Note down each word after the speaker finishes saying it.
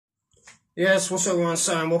Yes, what's up everyone,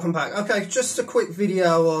 Sam, welcome back. Okay, just a quick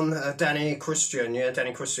video on Danny Christian,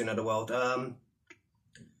 Danny Christian of the world,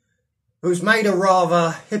 who's made a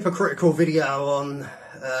rather hypocritical video on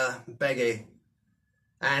Beggy,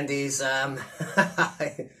 and he's, the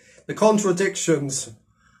contradictions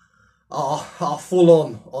are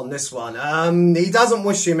full on this one. He doesn't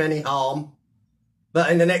wish him any harm, but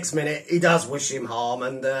in the next minute, he does wish him harm,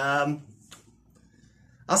 and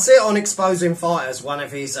I see it on Exposing Fighters, one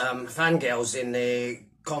of his fangirls in the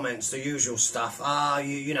comments, the usual stuff.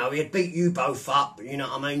 You know, he'd beat you both up, you know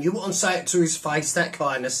what I mean? You wouldn't say it to his face, that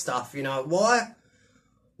kind of stuff, you know. Why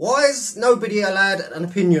is nobody allowed an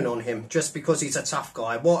opinion on him just because he's a tough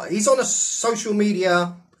guy? What? He's on a social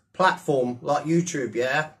media platform like YouTube,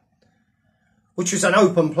 yeah? Which is an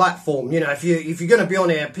open platform, you know. If you're going to be on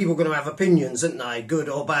here, people are going to have opinions, aren't they? Good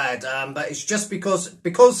or bad. But it's just because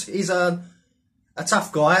he's a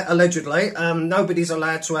tough guy, allegedly. Nobody's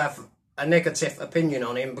allowed to have a negative opinion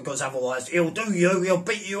on him, because otherwise he'll do you, he'll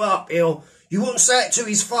beat you up, you won't say it to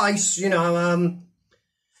his face, you know.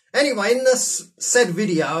 Anyway, in this said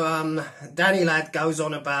video, Danny Lad goes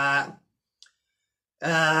on about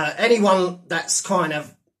anyone that's kind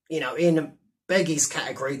of, you know, in Beggy's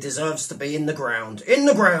category deserves to be in the ground. In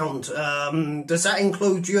the ground. Does that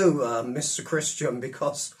include you, Mr. Christian?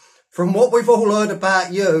 Because from what we've all heard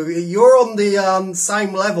about you, you're on the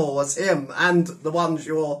same level as him and the ones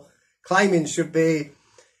you're claiming should be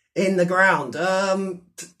in the ground. The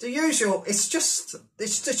usual, it's just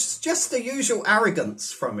the usual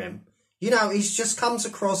arrogance from him. You know, he just comes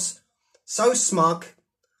across so smug,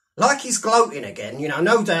 like he's gloating again. You know,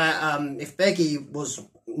 no doubt if Beggy was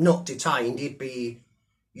not detained, he'd be,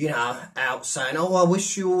 you know, out saying, "Oh, I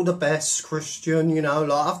wish you all the best, Christian." You know,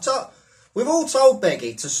 like we've all told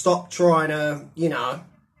Beggy to stop trying to, you know,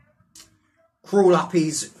 crawl up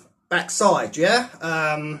his backside, yeah?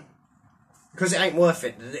 Because it ain't worth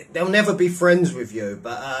it. They'll never be friends with you.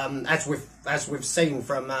 But as we've seen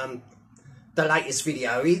from the latest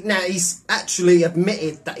video, he's actually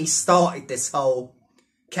admitted that he started this whole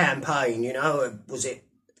campaign, you know. Was it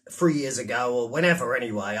 3 years ago or whenever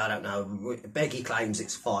anyway? I don't know. Beggy claims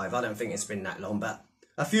it's 5. I don't think it's been that long. But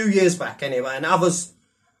a few years back anyway. And others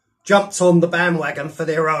jumped on the bandwagon for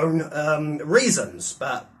their own reasons,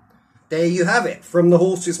 but there you have it, from the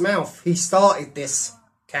horse's mouth. He started this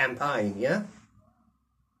campaign, yeah?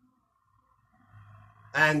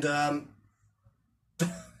 And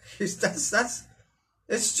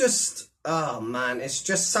it's just, oh man, it's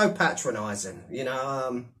just so patronising, you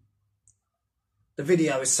know. The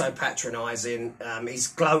video is so patronising. He's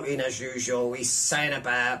gloating as usual. He's saying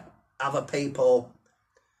about other people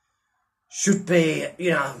should be,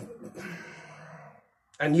 you know,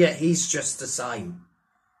 and yet he's just the same.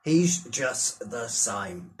 He's just the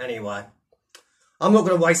same. Anyway, I'm not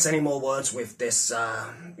going to waste any more words with this,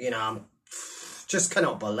 you know, just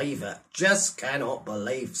cannot believe it. Just cannot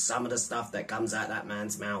believe some of the stuff that comes out that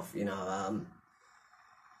man's mouth, you know.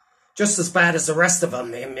 Just as bad as the rest of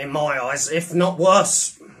them, in my eyes, if not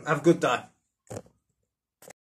worse. Have a good day.